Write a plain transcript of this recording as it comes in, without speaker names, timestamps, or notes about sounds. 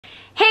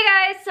Hey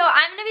guys, so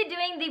I'm going to be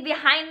doing the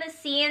behind the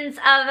scenes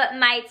of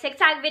my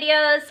TikTok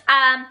videos.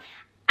 I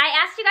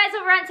asked you guys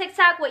over on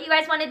TikTok what you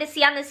guys wanted to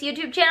see on this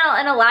YouTube channel,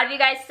 and a lot of you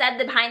guys said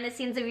the behind the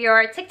scenes of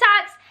your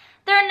TikToks.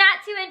 They're not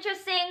too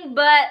interesting,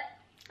 but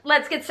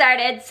let's get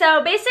started.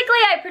 So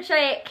basically I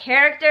portray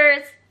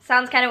characters.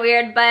 Sounds kind of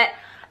weird, but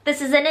this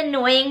is an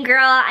annoying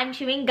girl. I'm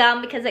chewing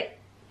gum because it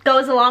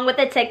goes along with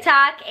the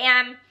TikTok,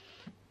 and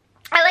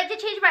I like to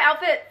change my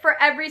outfit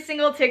for every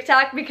single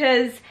TikTok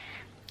because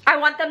I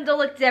want them to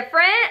look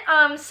different.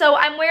 So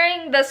I'm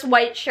wearing this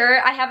white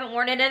shirt. I haven't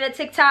worn it in a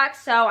TikTok,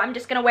 so I'm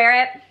just gonna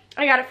wear it.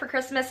 I got it for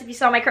Christmas if you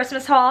saw my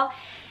Christmas haul.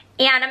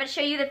 And I'm gonna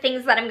show you the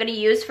things that I'm gonna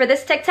use for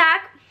this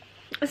TikTok.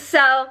 So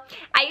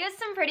I used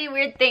some pretty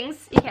weird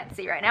things. You can't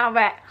see right now,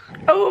 but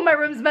oh, my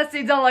room's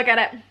messy, don't look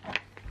at it.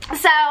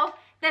 So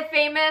the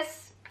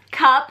famous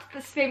cup,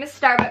 this famous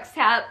Starbucks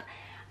cup.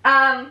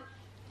 I'm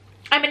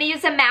gonna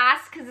use a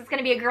mask because it's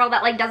gonna be a girl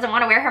that like doesn't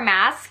want to wear her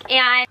mask.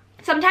 And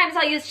sometimes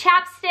I'll use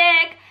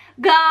chapstick,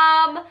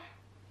 gum,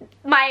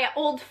 my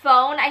old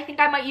phone. I think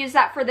I might use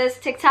that for this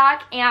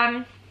TikTok.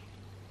 And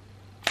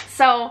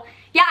so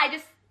yeah, I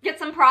just get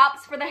some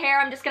props for the hair.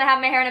 I'm just gonna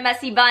have my hair in a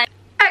messy bun.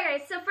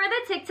 Okay, so for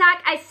the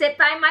TikTok, I sit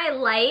by my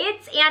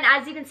lights, and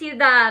as you can see,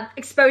 the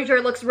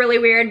exposure looks really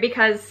weird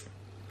because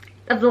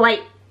of the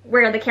light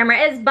where the camera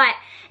is, but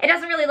it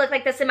doesn't really look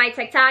like this in my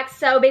TikTok.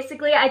 So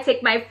basically I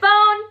take my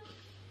phone.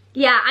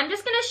 Yeah, I'm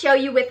just gonna show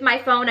you with my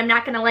phone. I'm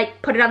not gonna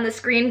like put it on the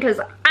screen because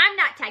I'm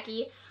not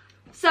techie.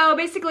 So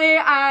basically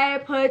I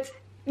put,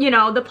 you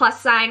know, the plus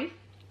sign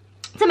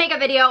to make a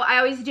video. I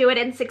always do it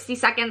in 60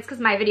 seconds because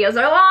my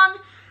videos are long.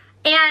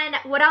 And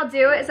what I'll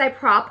do is I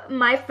prop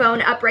my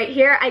phone up right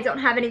here. I don't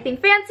have anything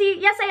fancy.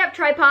 Yes, I have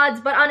tripods,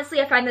 but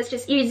honestly I find this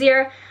just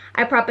easier.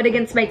 I prop it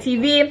against my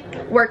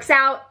TV, works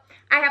out.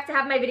 I have to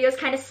have my videos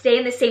kind of stay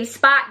in the same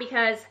spot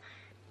because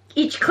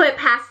each clip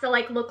has to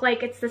like look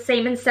like it's the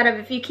same, instead of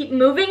if you keep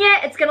moving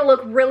it, it's gonna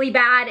look really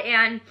bad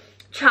and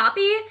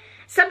choppy.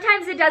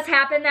 Sometimes it does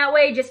happen that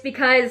way just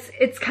because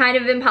it's kind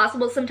of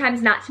impossible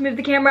sometimes not to move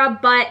the camera,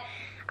 but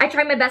I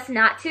try my best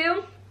not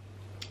to.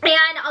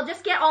 And I'll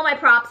just get all my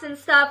props and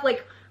stuff,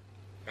 like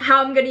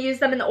how I'm gonna use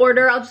them in the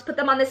order. I'll just put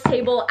them on this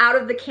table out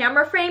of the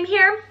camera frame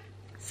here.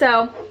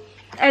 So,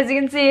 as you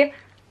can see,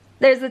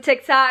 there's the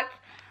TikTok.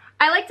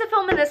 I like to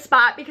film in this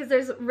spot because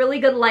there's really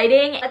good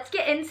lighting. Let's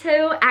get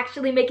into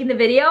actually making the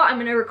video. I'm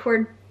gonna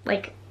record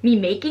like me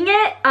making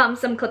it,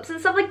 some clips and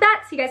stuff like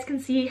that, so you guys can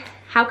see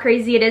how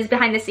crazy it is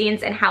behind the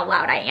scenes and how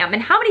loud I am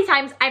and how many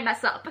times I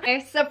mess up.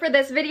 Okay, so for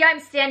this video I'm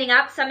standing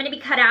up, so I'm gonna be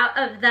cut out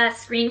of the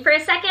screen for a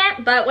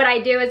second, but what I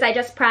do is I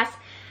just press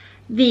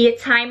the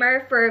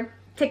timer for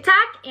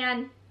TikTok,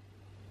 and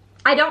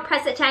I don't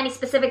press it to any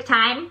specific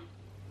time.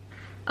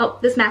 Oh,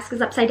 this mask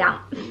is upside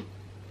down.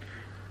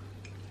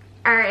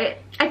 Alright,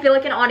 I feel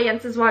like an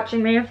audience is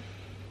watching me.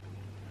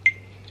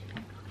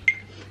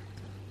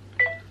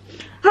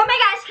 Oh my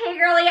gosh, hey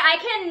girly, I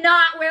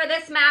cannot wear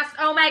this mask.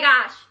 Oh my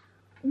gosh.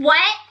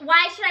 What?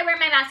 Why should I wear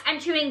my mask? I'm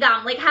chewing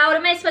gum. Like, how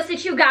am I supposed to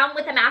chew gum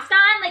with a mask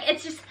on? Like,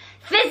 it's just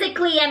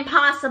physically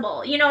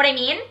impossible. You know what I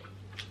mean?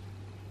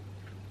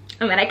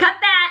 And then I cut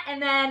that,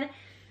 and then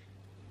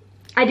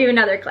I do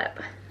another clip.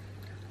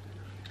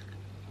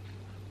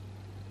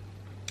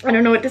 I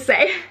don't know what to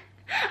say.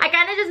 I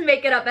kind of just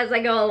make it up as I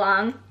go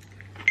along.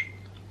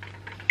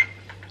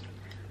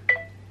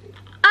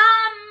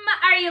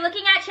 Are you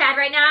looking at Chad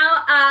right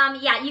now?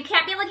 Yeah, you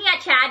can't be looking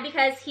at Chad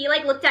because he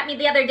like looked at me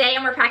the other day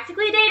and we're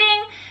practically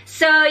dating,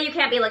 so you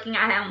can't be looking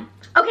at him.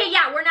 Okay,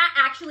 yeah, we're not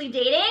actually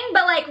dating,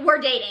 but like we're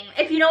dating,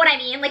 if you know what I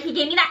mean. Like he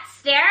gave me that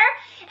stare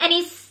and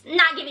he's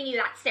not giving you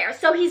that stare,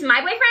 so he's my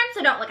boyfriend,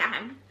 so don't look at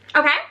him,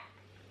 okay?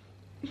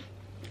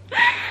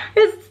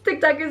 This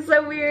TikTok is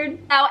so weird.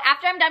 So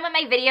after I'm done with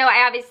my video,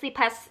 I obviously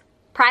press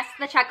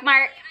the check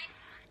mark.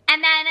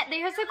 And then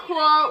there's a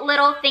cool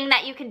little thing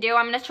that you can do.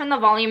 I'm gonna turn the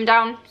volume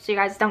down so you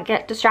guys don't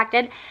get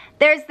distracted.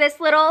 There's this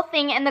little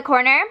thing in the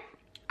corner.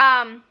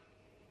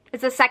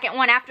 It's the second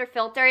one after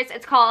filters.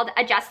 It's called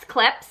Adjust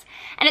Clips.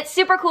 And it's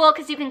super cool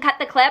because you can cut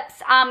the clips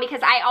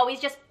because I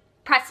always just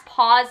press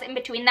pause in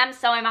between them.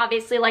 So I'm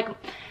obviously like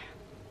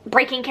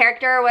breaking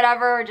character or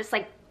whatever, or just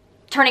like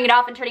turning it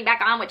off and turning it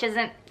back on, which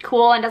isn't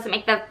cool and doesn't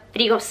make the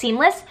video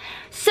seamless.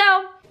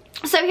 So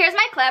here's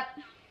my clip.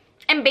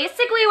 And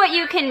basically what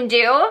you can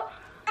do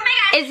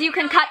is you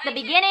can cut the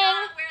beginning,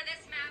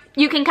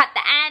 you can cut the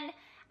end.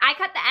 I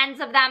cut the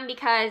ends of them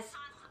because,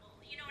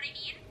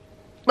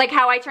 like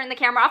how I turn the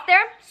camera off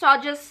there. So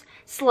I'll just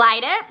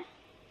slide it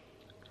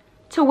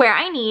to where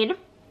I need.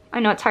 I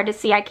know it's hard to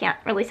see, I can't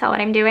really tell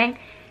what I'm doing.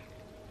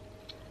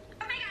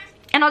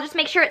 And I'll just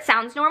make sure it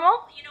sounds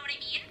normal.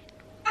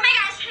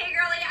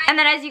 And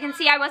then as you can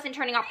see, I wasn't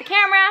turning off the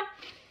camera.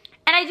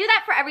 And I do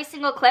that for every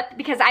single clip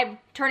because I'm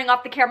turning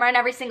off the camera in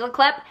every single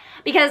clip.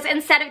 Because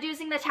instead of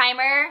using the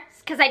timer,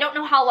 because I don't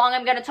know how long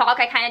I'm going to talk,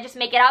 I kind of just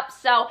make it up.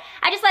 So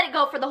I just let it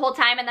go for the whole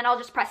time and then I'll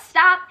just press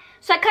stop.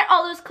 So I cut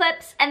all those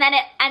clips and then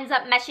it ends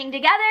up meshing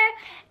together.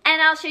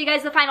 And I'll show you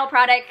guys the final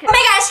product. Oh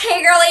my gosh,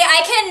 hey girly,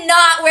 I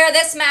cannot wear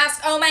this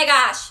mask. Oh my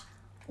gosh.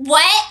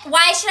 What?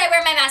 Why should I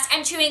wear my mask?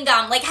 I'm chewing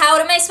gum. Like, how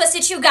am I supposed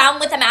to chew gum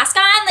with a mask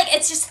on? Like,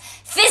 it's just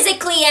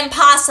physically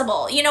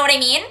impossible. You know what I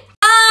mean?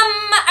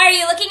 Are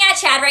you looking at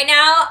Chad right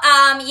now?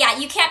 Yeah,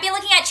 you can't be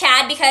looking at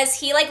Chad because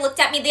he, like, looked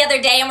at me the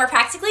other day and we're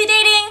practically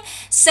dating,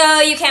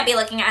 so you can't be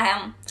looking at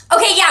him.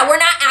 Okay, yeah, we're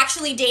not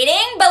actually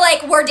dating, but,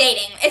 like, we're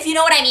dating, if you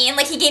know what I mean.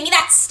 Like, he gave me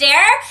that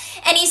stare,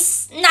 and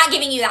he's not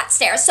giving you that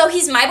stare, so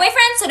he's my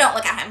boyfriend, so don't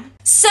look at him.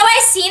 So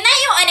I seen that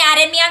you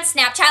unadded me on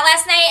Snapchat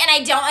last night, and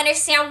I don't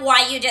understand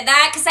why you did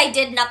that, because I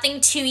did nothing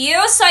to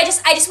you, so I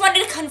just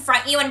wanted to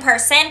confront you in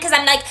person, because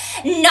I'm, like,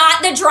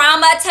 not the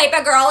drama type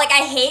of girl. Like,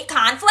 I hate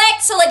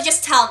conflict, so, like,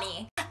 just tell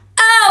me.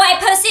 Oh, I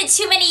posted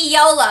too many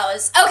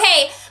YOLOs.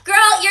 Okay,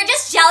 girl, you're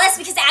just jealous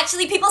because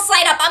actually people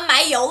slide up on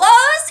my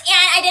YOLOs,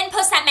 and I didn't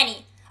post that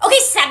many. Okay,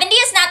 70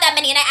 is not that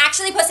many, and I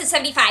actually posted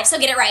 75, so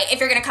get it right if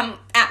you're gonna come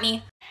at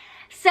me.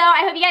 So I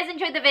hope you guys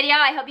enjoyed the video.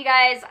 I hope you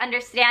guys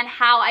understand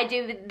how I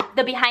do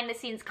the behind the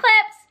scenes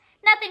clips.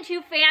 Nothing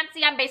too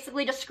fancy. I'm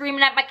basically just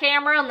screaming at my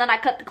camera, and then I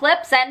cut the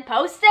clips and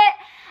post it.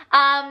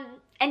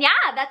 And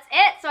yeah, that's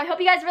it. So I hope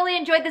you guys really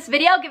enjoyed this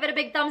video. Give it a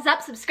big thumbs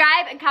up,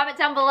 subscribe, and comment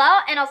down below,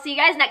 and I'll see you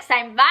guys next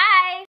time. Bye!